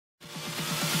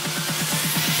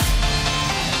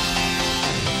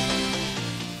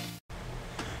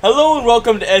Hello and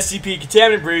welcome to SCP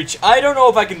Containment Breach. I don't know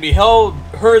if I can be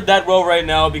heard that well right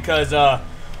now because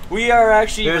we are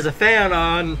actually. There's a fan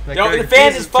on. Like, no, the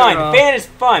fan is fine. The fan is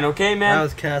fine, okay, man. That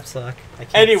was caps lock.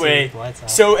 Anyway,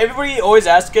 so everybody always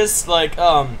asks us like,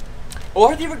 oh,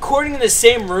 are they recording in the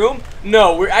same room?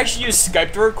 No, we're actually using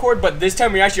Skype to record, but this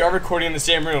time we actually are recording in the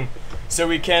same room, so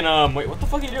we can wait. What the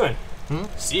fuck are you doing?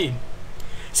 Seed.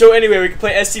 So anyway, we can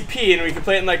play SCP and we can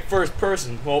play it in like first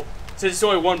person. Well, since it's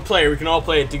only one player, we can all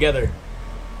play it together.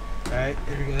 Alright,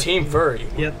 here we go. Team Furry.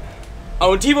 Yep.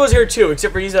 Oh, and Tebow's here too,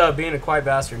 except for he's being a quiet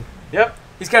bastard. Yep.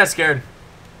 He's kind of scared.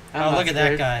 Oh, look at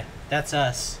that guy. That's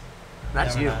us.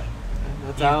 That's you.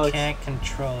 That's You Alex. can't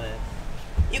control it.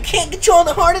 You can't control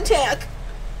the heart attack.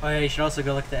 Oh yeah, you should also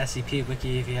go look at the SCP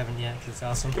wiki if you haven't yet, because it's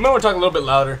awesome. You might want to talk a little bit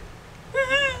louder.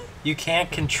 You can't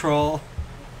control.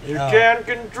 You can't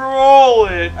control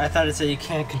it. I thought it said you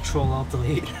can't control Alt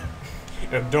Delete.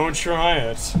 Don't try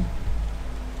it.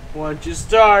 Once you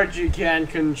start, you can't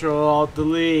control Alt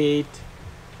Delete.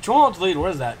 Control Alt Delete,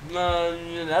 what is that?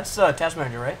 That's Task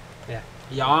Manager, right? Yeah.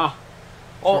 Yeah.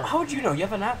 Oh, how would you know? You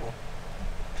have an Apple.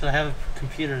 So I have a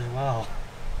computer as well.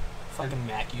 Fucking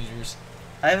Mac users.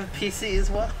 I have a PC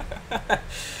as well. I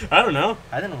don't know.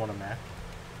 I didn't want a Mac.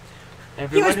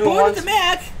 Everyone who wants with a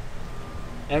Mac.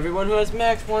 Everyone who has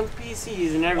Macs wants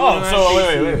PCs, and everyone who has so PCs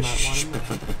wait. might want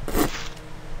a Mac.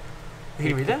 Can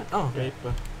you read that? Oh. Okay.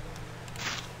 Paper.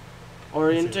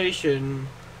 Orientation.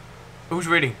 Who's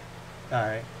reading?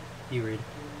 Alright, you read.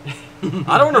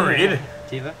 I don't want to read.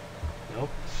 Tiva? Nope.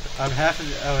 On behalf of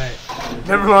the, oh wait.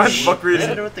 Never mind. Fuck I reading.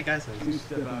 don't know what the guy says. You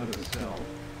step out of the cell.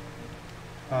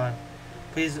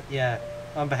 Please, yeah.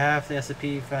 On behalf of the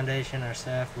SCP Foundation, our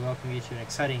staff, we welcome you to an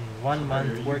exciting 1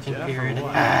 month working period.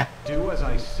 Do as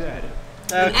I said.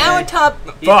 Okay. Our top.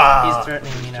 He's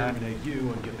threatening me now. Terminate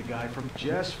you and get the guy from.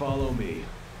 Just follow me.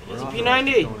 He's a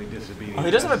P90. Oh, he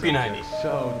does have a P90.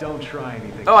 So don't try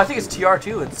anything. Oh, I think it's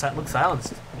TR2. It looks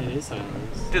silenced. It is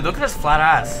silenced. Dude, look at his flat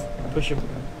ass. Push him.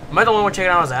 Am I the only one checking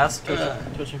out his ass? Touch him.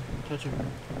 Touch him. Touch him.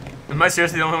 Am I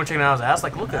seriously the only one checking out his ass?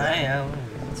 Like, look at that. I am.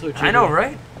 So I know,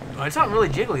 right? Well, it's not really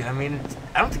jiggly. I mean,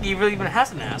 I don't think he really even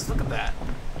has an ass. Look at that.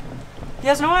 He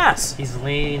has no ass. He's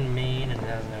lean, mean, and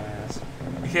has no ass.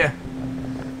 Yeah.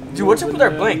 Dude, what's up with our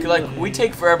blink? Like, we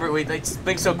take forever. We like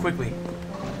blink so quickly. I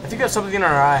think we have something in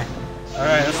our eye.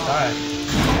 Alright, let's die.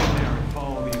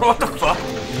 What the fuck?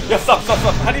 Yo, stop.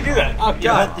 How do you do that? Oh,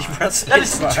 God. You press That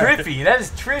is spacebar. trippy. That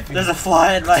is trippy. There's a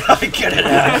fly in my eye. Get it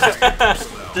out.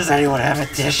 Does anyone have a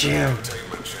tissue?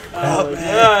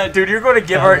 Dude, you're gonna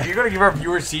give our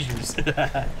viewers seizures.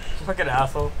 Fucking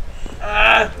asshole.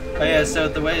 Oh yeah, so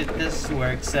the way this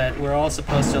works, that we're all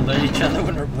supposed to alert each other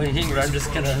when we're blinking, but I'm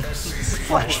just gonna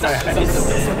flash my eyes.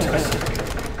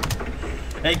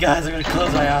 Hey guys, I'm gonna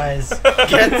close my eyes.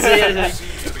 Can't see anything.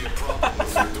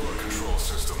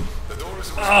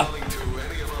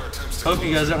 Hope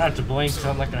you guys don't have to blink, so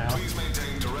I'm not gonna help.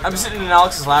 I'm sitting in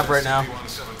Alex's lap right now.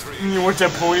 What's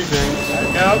that pointy thing?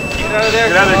 No, get out of there.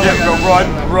 Get out of there, go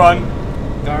run.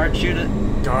 Guard, shoot it.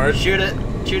 Guard. Shoot it.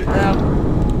 Shoot it now.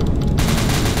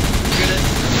 Shoot it.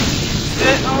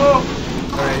 Oh!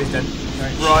 Alright, he's dead.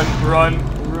 Right. Run.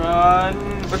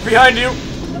 Look behind you.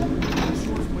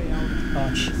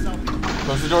 Punch.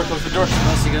 Close the door, Supposed to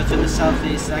go through the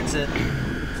southeast exit.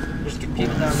 There's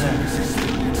people down there.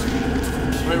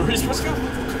 Wait, where are you supposed to go?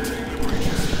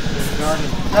 There's a garden.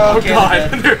 Oh, Okay,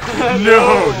 God.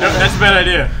 No, that's a bad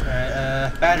idea.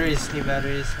 Alright, batteries. New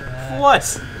batteries. What?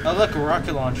 Oh, look, a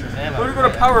rocket launcher. Ammo. We're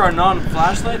gonna power our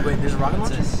non-flashlight. Wait, there's a rocket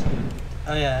What's launcher? this?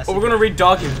 Oh, yeah. Oh, we're gonna read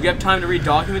documents. We have time to read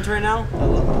documents right now?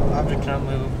 The object cannot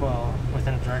move well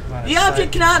within a direct line of The sight.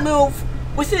 object cannot move.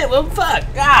 What's it? Well, fuck.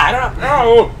 Ah, I don't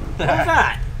know. What's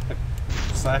that?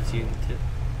 Slapped you in the tip.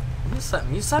 You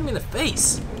slapped me in the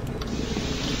face.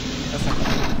 That's not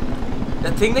bad.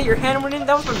 That thing that your hand went in,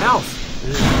 that was my mouth.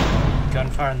 Ugh.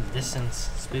 Gunfire in the distance.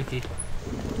 Spooky.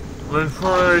 Let's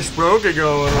pretty spooky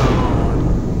going on.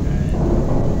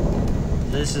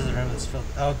 Alright. This is the room that's filled.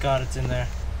 Oh god, it's in there.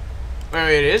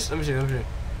 Wait, it is? Let me see. Oh,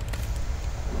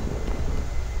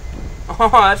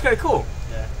 that's kind of cool.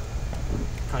 Yeah.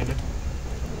 Kind of.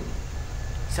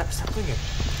 Stop thinking.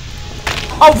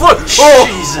 Oh, what? Oh!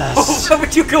 Jesus! Why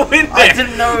would you go in there? I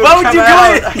didn't know it would Why would come you out.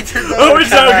 go in? I didn't know Oh, it would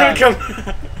it's not come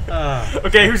gonna come. out.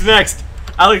 Okay, who's next?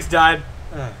 Alex died.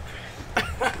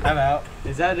 I'm out.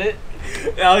 Is that it?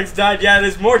 Alex died. Yeah,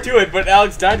 there's more to it, but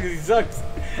Alex died because he sucks.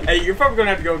 Hey, you're probably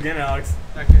gonna have to go again, Alex.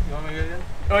 Okay, you want me to go again?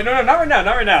 Oh, no, not right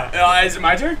now. Is it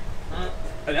my turn?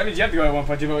 That means you have to go at one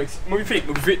punch. Move your feet.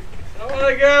 I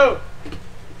wanna go!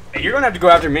 Hey, you're gonna have to go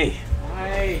after me.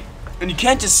 Why? And you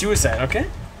can't just suicide, okay?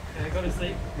 Can I go to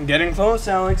sleep? I'm getting close,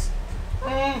 Alex.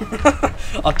 I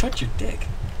I'll touch your dick.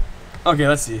 Okay,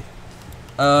 let's see.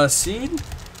 Seed.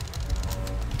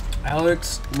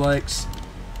 Alex likes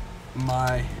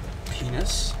my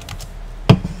penis.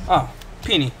 Oh,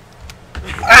 peenie.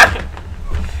 Ah!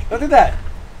 Don't do that.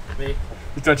 Me.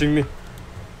 You're touching me.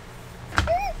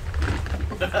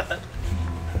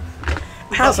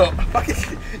 Asshole.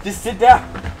 Just sit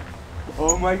down.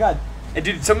 Oh my god. Hey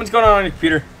dude, something's going on your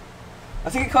computer. I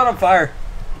think it caught on fire.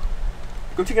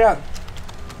 Go check it out.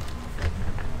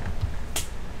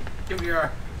 Give me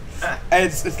your. Hey,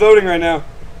 it's loading right now.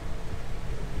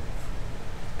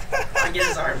 I get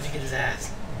his arms, you get his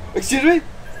ass. Excuse me?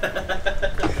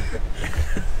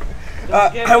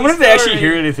 I wonder if they actually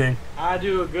hear anything. I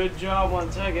do a good job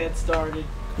once I get started.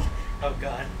 Oh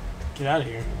god. Get out of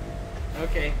here.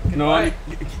 Okay. No, I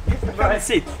Goodbye. gotta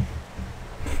see.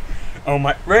 Oh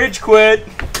my, rage quit.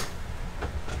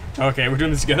 Okay, we're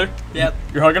doing this together? Yep.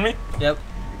 You're hugging me? Yep.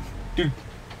 Dude,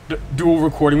 dual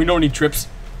recording, we don't need trips.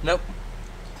 Nope.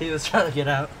 He was trying to get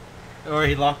out. Or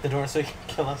he locked the door so he could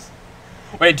kill us.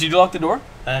 Wait, did you lock the door?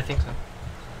 I think so.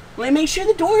 Wait, make sure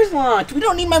the door is locked. We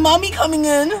don't need my mommy coming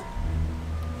in.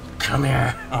 Come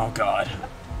here. Oh god.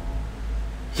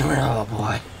 Come here, little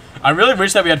boy. I really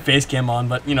wish that we had face cam on,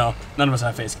 but you know, none of us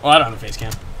have face cam. Well, I don't have a face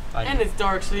cam. And it's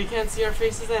dark, so you can't see our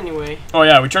faces anyway. Oh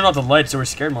yeah, we turned off the lights, so we're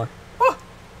scared more. Oh.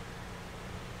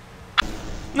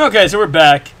 Okay, so we're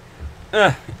back.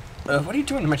 What are you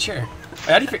doing to my chair?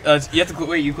 How do you pick? You have to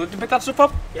wait. You click to pick that stuff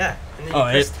up. Yeah, and then Oh,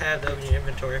 you press tab to open your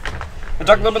inventory.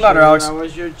 Talk a little bit louder, Alex. That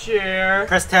was your chair.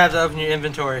 Press tab to open your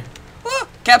inventory. Ah,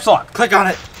 caps lock. Click on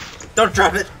it. Don't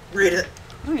drop it. Read it.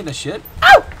 I don't need that shit.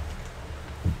 Ow!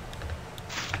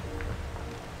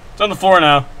 It's on the floor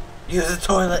now. Use the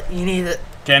toilet. You need it.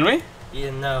 Can we?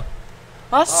 You know.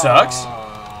 That sucks.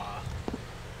 Aw.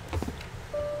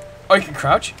 Oh, you can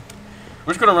crouch?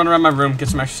 We're just gonna run around my room, get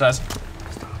some exercise.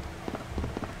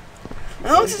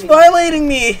 Alex is violating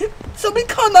me! Somebody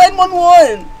call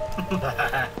 911!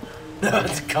 No,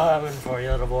 it's coming for you,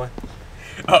 little boy.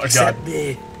 Oh god. Except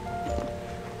me.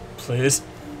 Please.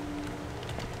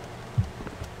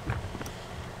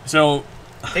 So,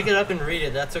 Pick it up and read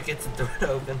it. That's what gets the door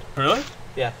to open. really?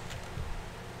 Yeah.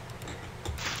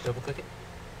 Double click it.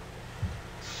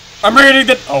 I'm reading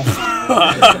the. Oh.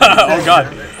 Oh god.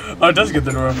 Oh, it does get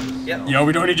the door open. Yep. Yo,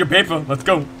 we don't need your paper. Let's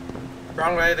go.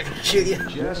 Wrong way, they're gonna shoot you.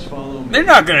 Just follow me. They're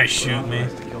not gonna shoot me.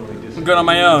 I'm good on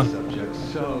my own. Subject,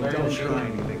 so don't try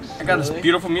anything. I got this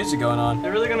beautiful music going on.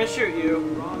 They're really gonna shoot you.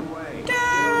 Wrong way.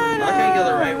 I'm not gonna go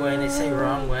the right way and they say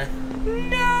wrong way.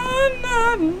 No,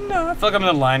 no, no. I feel like I'm in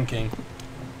the Lion King.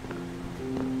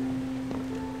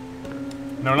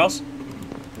 No one else?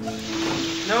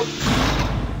 Nope.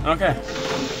 Okay.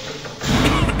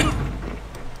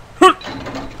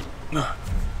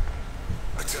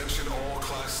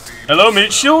 Hello,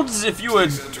 meat shields. If you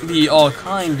would be all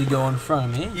kind to go in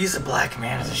front of me. Use the black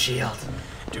man as a shield.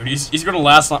 Dude, he's gonna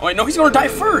last long. Wait, no, he's gonna die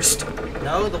first.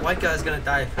 No, the white guy's gonna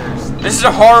die first. This is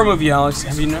a horror movie, Alex.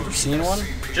 Have you never seen one?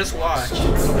 Just watch.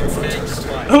 Okay, just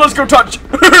watch. Let's go touch.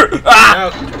 Ah! No.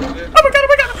 Oh my god, oh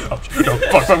my god. Oh, no,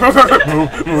 fuck.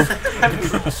 Move, move.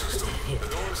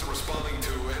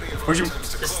 Where'd you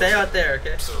Just stay out there,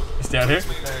 okay? stay out here?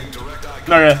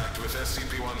 Okay.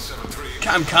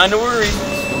 I'm kinda worried.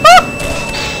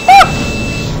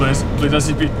 Please, please,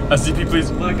 SCP,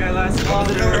 please. Look, I lasted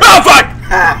longer. Oh fuck!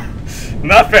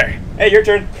 Not fair. Hey, your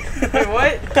turn. Wait,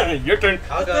 what? Your turn.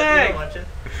 I'll go if you Dang. don't watch it.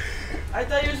 I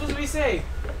thought you were supposed to be safe.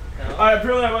 No.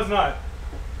 Apparently I was not.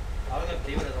 I'll go if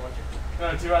Steven doesn't watch it.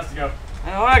 No, 2 has to go.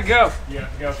 I don't wanna go. You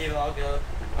have to go. Steven, I'll go.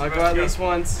 I'll go at least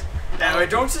once. Anyway,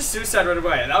 don't just suicide right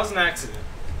away. That was an accident.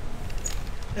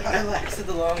 I lasted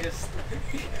the longest.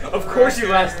 Of course you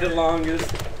lasted the longest.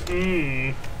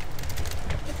 Mmm.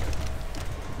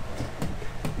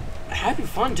 Happy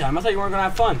fun time. I thought you weren't gonna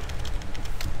have fun.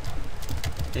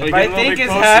 If I think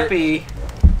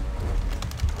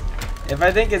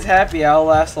it's happy, I'll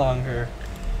last longer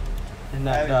and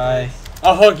not die.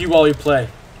 I'll hug you while you play.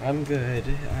 I'm good.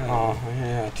 Oh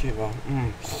yeah, T-ball.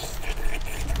 Mm.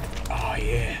 Oh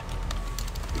yeah.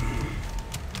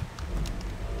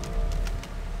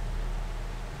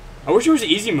 I wish it was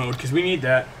easy mode because we need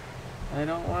that. I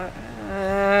don't want.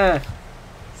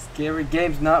 Scary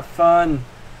game's not fun.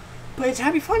 But it's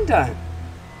happy fun time.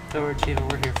 Don't worry, Steven,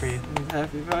 we're here for you.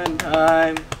 Happy fun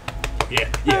time. Yeah.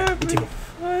 Happy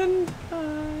fun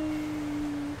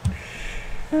time.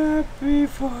 Happy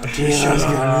fun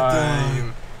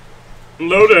time.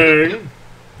 Loading.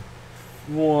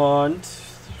 1,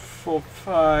 4,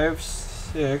 5,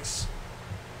 6.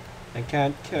 I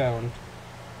can't count.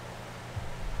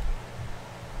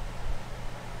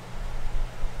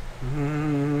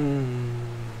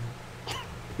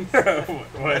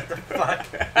 What the fuck?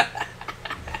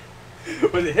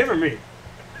 Was it him or me?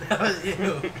 That was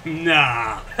you.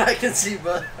 Nah. I can see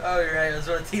both. Oh, you're right. It was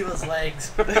one of Tila's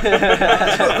legs.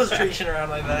 I was reaching around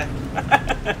my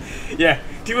back. Yeah,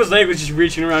 Tila's leg was just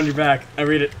reaching around your back. I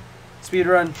read it. Speed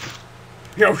run.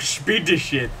 Yo, speed this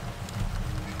shit.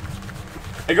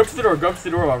 Hey, go up to the door. Go up to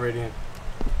the door while Radiant.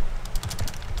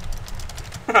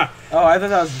 Oh, I thought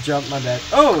that was a jump. My bad.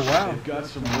 Oh, wow. I've got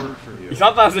some work for you. You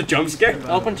thought that was a jump scare?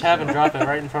 Open tab and drop it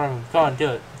right in front of him. Go on, do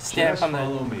it. Stand Just on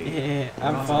follow the. me. Yeah,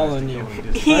 I'm following you.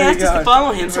 He Where asked you us to going?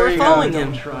 follow him, so Where we're you following going?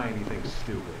 him. Don't try anything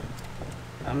stupid.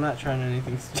 I'm not trying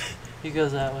anything. He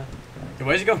goes that way. Hey,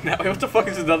 where's he going that way? What the fuck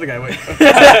is this other guy? Wait.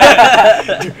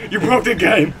 you broke the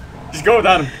game. Just go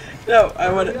without him. No,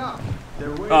 I want Hurry to. up.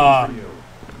 They're waiting Aw. for you.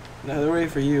 No, they're waiting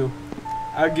for you.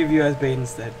 I'll give you as bait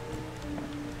instead.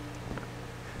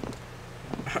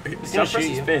 Stop shoot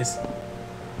pressing you. space.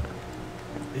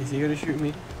 Is he gonna shoot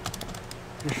me?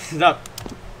 Stop.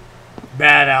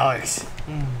 Bad Alex.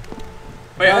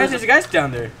 Wait, No, there's a guy's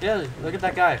down there. Yeah, look at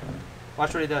that guy.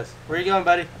 Watch what he does. Where are you going,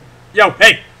 buddy? Yo,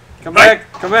 hey! Come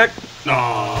back! Come back!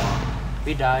 No.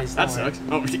 He dies. That don't worry. sucks.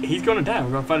 Oh, he's gonna die.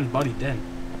 We're gonna find his body dead.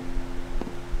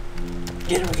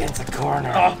 Get him against the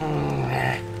corner.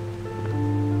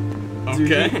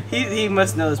 Dude, Okay. he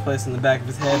must know this place in the back of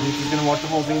his head if he's gonna walk the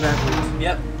whole thing backwards.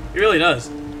 Yep. He really does.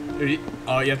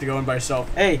 Oh, you have to go in by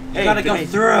yourself. Hey, You gotta go hey,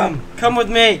 through him. Come with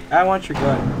me! I want your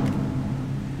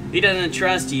gun. He doesn't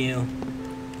trust you.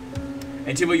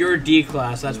 And Tibo, you're a D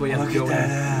class. That's why you have to go in.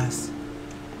 ass.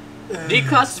 D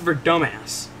class is for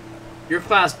dumbass. Your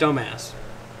class dumbass.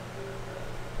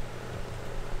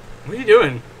 What are you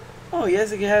doing? Oh, he has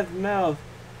to have the mouth.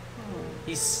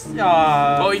 He's.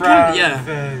 Oh, you brown can, yeah.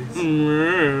 face.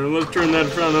 Let's turn that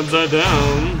frown upside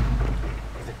down.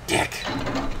 Dick.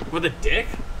 With a dick?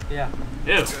 Yeah.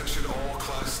 Ew.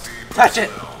 Touch it.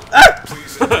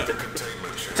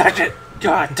 Touch it.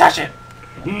 God, touch it.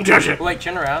 Touch it. Wait,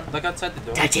 turn around. Look outside the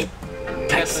door. Touch it.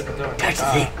 Look outside the door. Touch the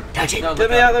thing. Touch it. No, Let look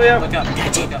me out, let me out. Look up.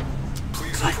 Touch it. Look up.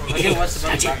 Look at what's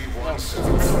above the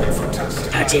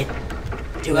back. Touch it.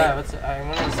 Do Yeah, what's, I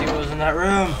wanted to see what was in that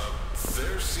room.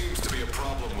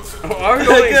 Why are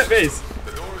you holding space?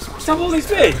 Stop holding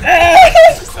space.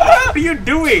 What are you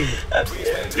doing?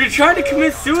 You're trying to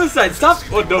commit suicide. Stop.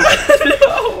 Oh, no.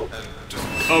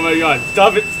 Oh my god.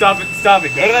 Stop it. Stop it. Stop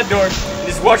it. Go to that door. And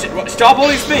just watch it. Stop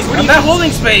holding space. What are I'm you not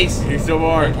holding space! You so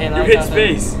are. Maintain You eye hit contact.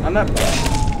 space. I'm not.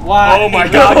 Why? Oh my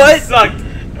god. What? You sucked.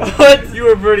 What? You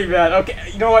were pretty bad.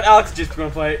 Okay. You know what? Alex is just gonna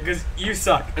play it because you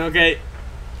suck. Okay.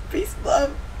 Peace,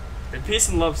 love. And peace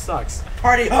and love sucks.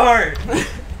 Party hard.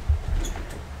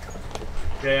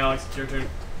 Okay, Alex, it's your turn.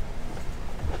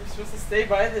 You're supposed to stay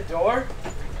by the door?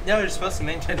 No, you're supposed to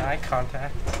maintain eye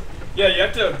contact. Yeah, you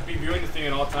have to be viewing the thing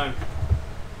at all time.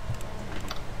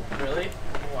 Really?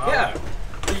 Yeah.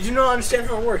 You do not understand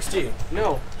how it works, do you?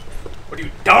 No. What are you,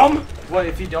 dumb? What,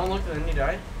 if you don't look, then you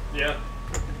die? Yeah.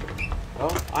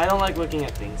 Well, I don't like looking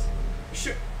at things.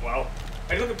 Sure. Well,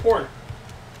 I look at porn.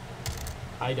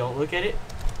 I don't look at it.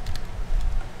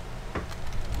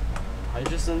 I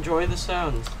just enjoy the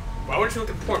sounds. Why wouldn't you look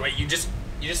at porn? Wait, you just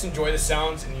enjoy the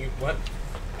sounds and you what?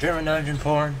 German dungeon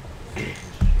porn.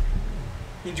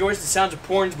 He enjoys the sounds of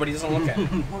porns, but he doesn't look at it.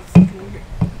 What fucking weird.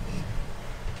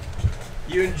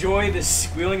 You enjoy the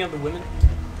squealing of the women?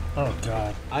 Oh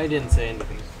god. I didn't say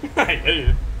anything. I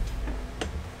did.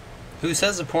 Who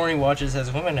says the porn he watches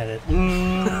has women in it?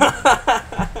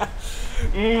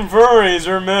 Furries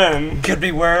are men. Could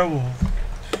be werewolf.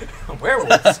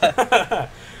 Werewolves.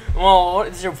 Well, what,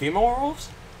 is there female werewolves?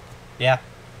 Yeah.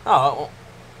 Oh, well,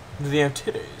 do they have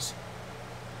titties?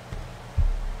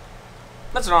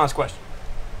 That's an honest question.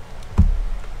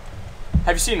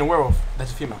 Have you seen a werewolf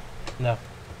that's a female? No.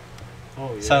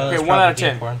 Oh, yeah. So Okay, it's 1 out of probably gay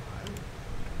 10. Porn.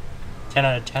 10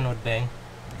 out of 10 would bang.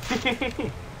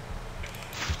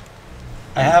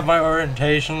 I have my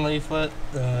orientation leaflet.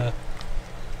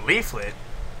 Leaflet?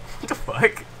 What the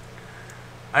fuck?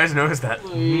 I just noticed that.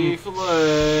 Leaflet.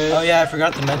 Oh yeah, I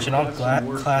forgot to mention all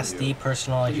Class D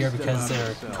personnel are here because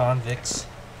they're convicts.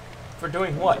 For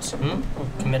doing what?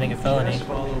 Committing a felony.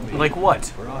 Follow me. Like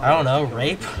what? I don't know,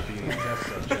 rape.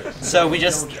 So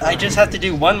I just have to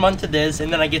do 1 month of this,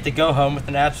 and then I get to go home with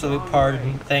an absolute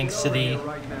pardon, thanks to the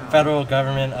federal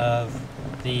government of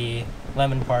the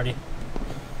Lemon Party.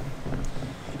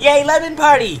 Yay, lemon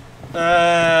party!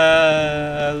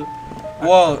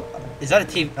 Whoa, is that a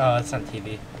TV? Oh, it's not a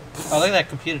TV. Oh, look at that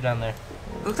computer down there.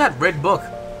 Look at that red book.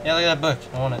 Yeah, look at that book.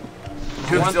 I want it.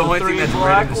 It's the only thing that's red in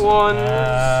black this. one.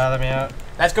 Let me out.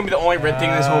 That's gonna be the only red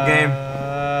thing in this whole game.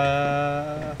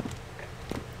 Uh,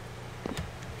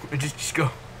 Just go.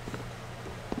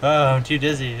 Oh, I'm too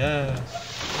dizzy.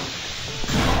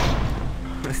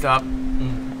 Stop.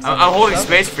 I'm holding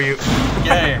space for you. Get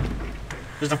out of here.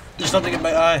 There's something in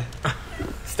my eye.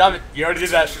 Stop it. You already did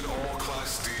that.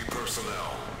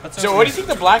 What's So what do you think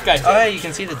the black guy did? Oh, yeah, you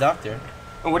can see the doctor.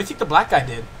 And what do you think the black guy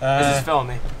did? This is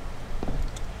felony.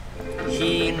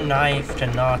 He knifed a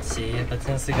Nazi, but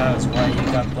since the guy was white, he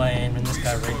got blamed, and this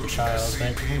guy raped a child,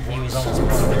 but he was almost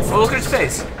born. Well, look at his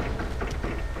face.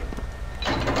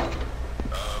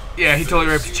 Yeah, he totally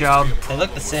raped a child. They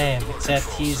look the same, except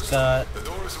he's got...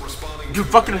 Dude,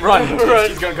 fucking run.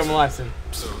 He's gonna come alive soon.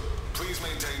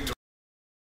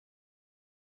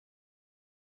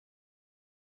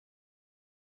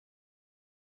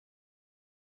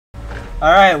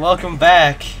 Alright, welcome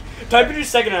back. Type in your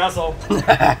second asshole.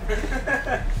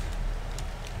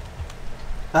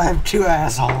 I'm two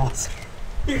assholes.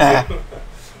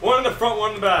 One in the front, one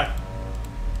in the back.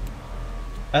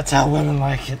 That's how women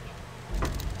like it.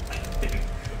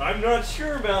 I'm not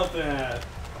sure about that.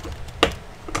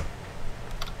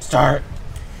 Start.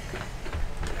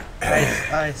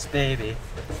 Ice baby.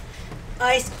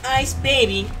 Ice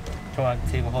baby. Come on,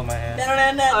 table, hold my hand.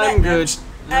 I'm good.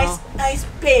 No. Ice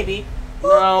baby.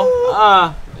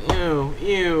 No.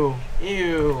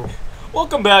 Ew.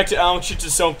 Welcome back to Alex Shoots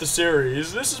Himself the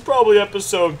series. This is probably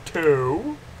episode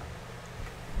 2.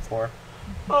 4.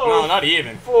 Oh, No, not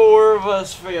even. 4 of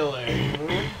us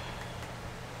failing.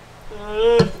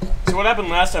 So what happened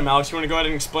last time, Alex? You want to go ahead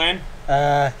and explain?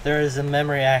 There is a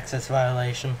memory access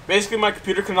violation. Basically, my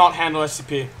computer cannot handle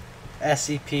SCP.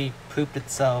 SCP pooped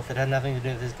itself. It had nothing to do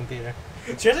with his computer.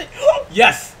 Seriously?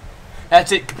 Yes!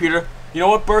 That's it, computer. You know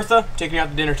what, Bertha? Taking you out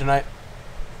to dinner tonight.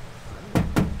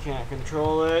 Can't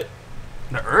control it.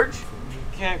 The urge?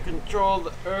 Can't control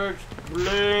the urge to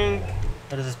blink.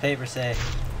 What does this paper say?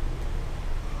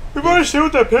 You better see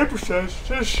what that paper says. It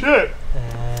says shit.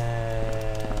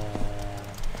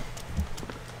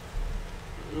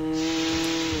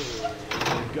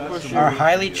 Our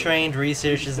highly trained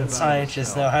researchers and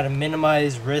scientists know how to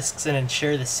minimize risks and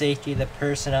ensure the safety of the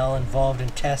personnel involved in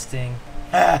testing.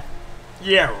 Ah.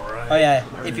 Yeah, right. Oh yeah,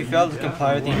 if you fail to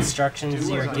comply with the instructions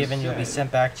you are given, you'll be sent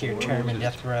back to your term in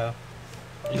death row.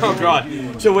 Oh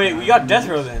god. So wait, we got death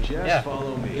row then. Yeah.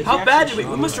 How bad did we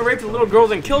must have raped a little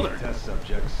girl and killed her. Test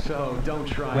subjects, so don't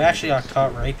try. We actually got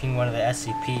caught raping one of the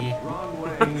SCP. Wrong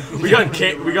way.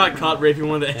 we got caught raping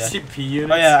one of the SCP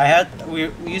units. Oh yeah,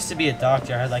 we used to be a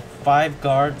doctor. I had like 5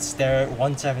 guards stare at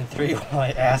 173 while I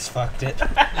ass fucked it.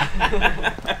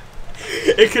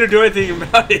 It couldn't do anything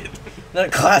about it. Then a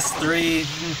class 3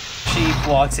 chief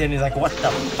walks in, he's like, what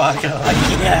the fuck? And I'm like,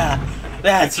 yeah,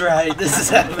 that's right, this is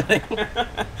happening.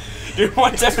 Dude,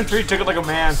 173 took it like a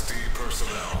man.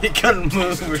 He couldn't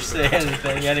move or say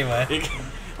anything anyway.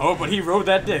 Oh, but he rode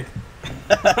that dick.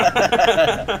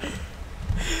 I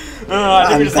think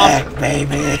I'm we just back, lost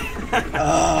baby.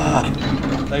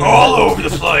 all over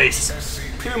the place.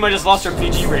 I think we might just lost our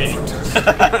PG rating. Look at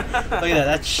that,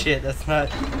 that's shit. That's not.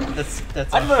 That's.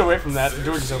 I'd run away from that. The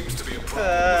door is open.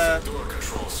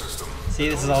 See,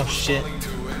 this is all shit.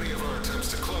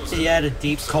 He had a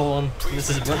deep colon. This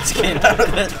is what came out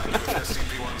of it.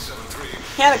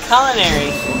 He had a culinary.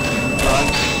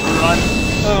 Run.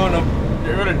 Oh no.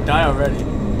 You're gonna die already.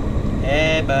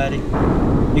 Hey, buddy.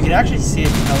 You can actually see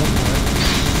it teleport.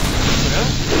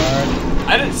 Really?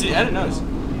 I didn't notice.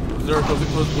 They're close.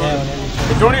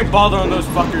 Yeah, Don't even bother on those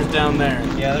fuckers down there.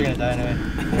 yeah, they're gonna die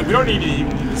anyway. We don't need to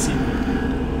even see them.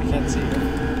 I can't see it.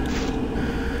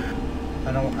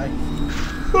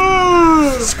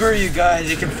 Screw you guys,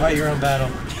 you can fight your own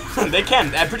battle. They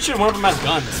can. I'm pretty sure one of them has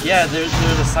guns. Yeah, there's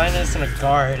a scientist and a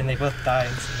guard, and they both die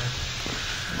instantly.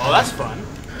 Oh, that's fun.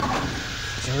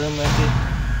 Is the room empty?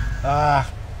 Ah,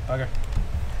 bugger.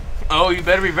 Oh, you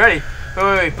better be ready.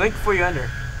 Wait. Blink before you enter.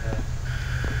 Yeah.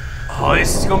 Oh,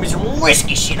 this is gonna be some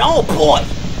risky shit. Oh, boy. I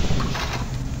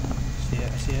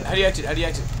see it. How do you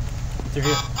exit? Through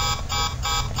here.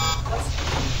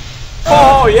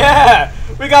 Oh, yeah.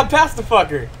 We got past the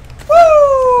fucker.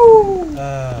 Woo!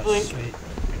 Oh, Blink. sweet.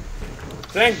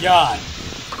 Thank God.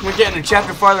 We're getting a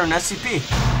chapter farther in SCP.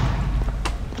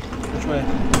 Which way?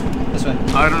 This way.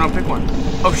 I don't know, pick one.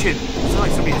 Oh shit, it sounds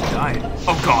like somebody just died.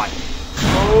 Oh god.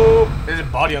 Oh, there's a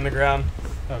body on the ground.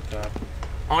 Oh god.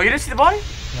 Oh, you didn't see the body?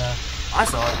 No. I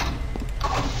saw it.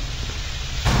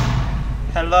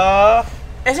 Hello?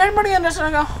 Is anybody in this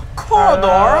corridor?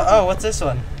 Oh, what's this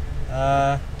one?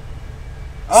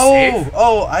 Safe?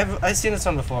 Oh, I've seen this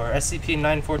one before.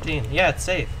 SCP-914. Yeah, it's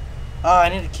safe. Oh, I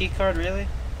need a key card, really?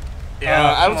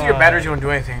 Yeah, I don't think your batteries won't do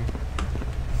anything.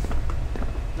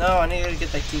 No, I need to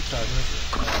get that key card. Where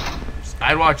is it?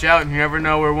 I'd watch out, and you never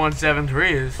know where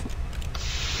 173 is.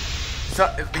 So,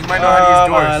 he might know how to use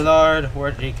doors. Oh my lord,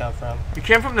 where did he come from? He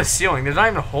came from the ceiling. There's not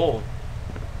even a hole.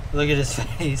 Look at his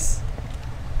face.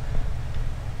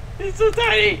 He's so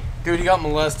tiny. Dude, he got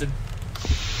molested.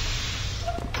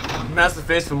 Massive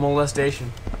face for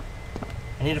molestation.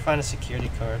 I need to find a security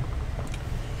card.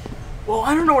 Well,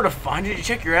 I don't know where to find it. Did you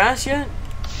check your ass yet?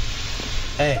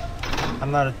 Hey,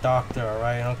 I'm not a doctor,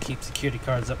 alright? I don't keep security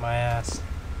cards up my ass.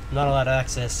 I'm not allowed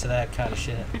access to that kind of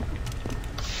shit.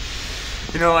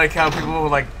 You know, like how people will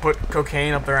like put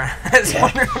cocaine up their ass. Yeah.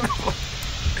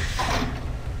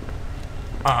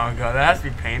 Oh god, that has to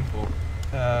be painful.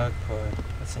 Oh boy,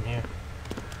 what's in here?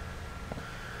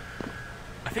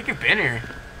 I think you've been here.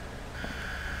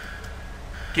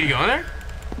 Can you go in there?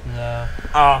 No.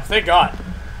 Oh, thank God.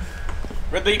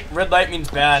 Red light means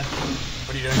bad.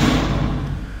 What are you doing?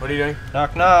 What are you doing?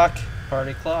 Knock knock.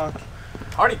 Party clock.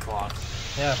 Party clock.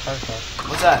 Yeah, party clock.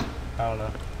 What's that? I don't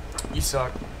know. You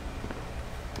suck.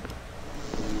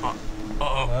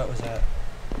 Uh-oh. What was that?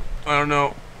 I don't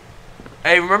know.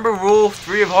 Hey, remember rule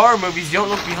 3 of horror movies, you don't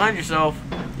look behind yourself.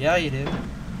 Yeah, you do.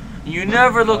 You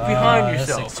never look behind This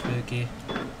yourself. looks spooky.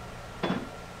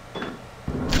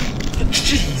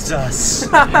 Jesus!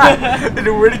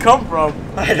 Where'd he come from?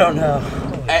 I don't know.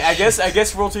 I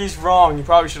guess rule 3 is wrong. You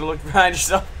probably should have looked behind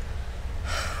yourself.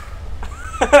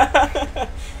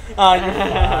 Oh, you're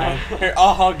fine. Here,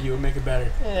 I'll hug you and make it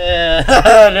better.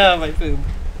 No, my poop.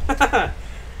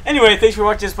 Anyway, thanks for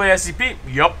watching us play SCP.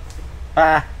 Yup.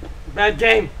 Ah. Bad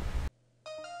game.